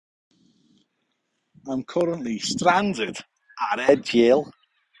I'm currently stranded at Edge Hill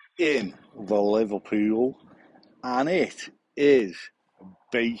in the Liverpool, and it is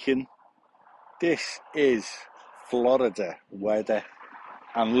baking. This is Florida weather,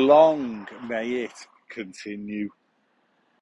 and long may it continue.